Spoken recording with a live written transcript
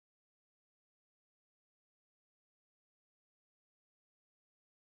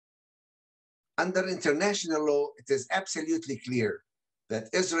Under international law, it is absolutely clear that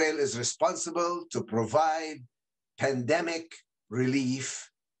Israel is responsible to provide pandemic relief,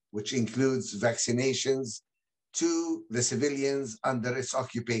 which includes vaccinations, to the civilians under its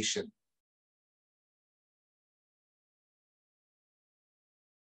occupation.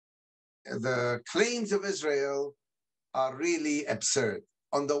 The claims of Israel are really absurd.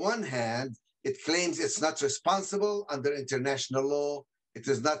 On the one hand, it claims it's not responsible under international law. It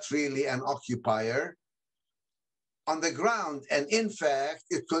is not really an occupier. On the ground, and in fact,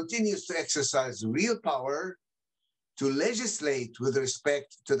 it continues to exercise real power to legislate with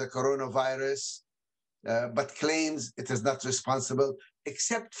respect to the coronavirus, but claims it is not responsible,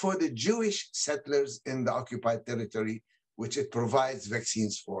 except for the Jewish settlers in the occupied territory, which it provides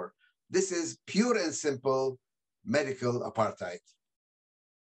vaccines for. This is pure and simple medical apartheid.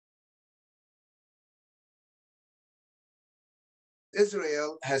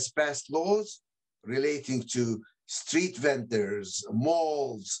 Israel has passed laws relating to street vendors,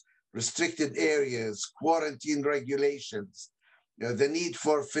 malls, restricted areas, quarantine regulations, the need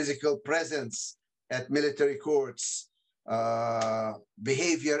for physical presence at military courts,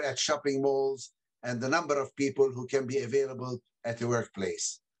 behavior at shopping malls, and the number of people who can be available at the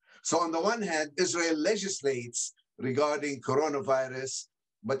workplace. So on the one hand, Israel legislates regarding coronavirus,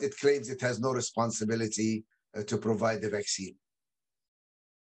 but it claims it has no responsibility to provide the vaccine.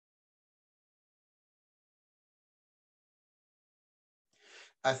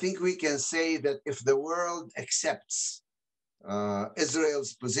 I think we can say that if the world accepts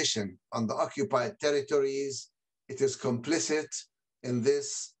Israel's position on the occupied territories, it is complicit in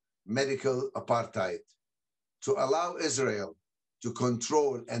this medical apartheid. To allow Israel to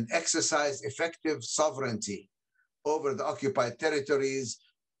control and exercise effective sovereignty over the occupied territories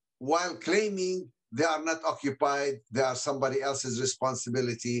while claiming they are not occupied, they are somebody else's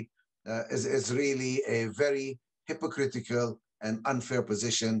responsibility, is really a very hypocritical and unfair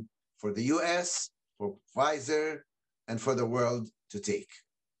position for the US, for Pfizer, and for the world to take.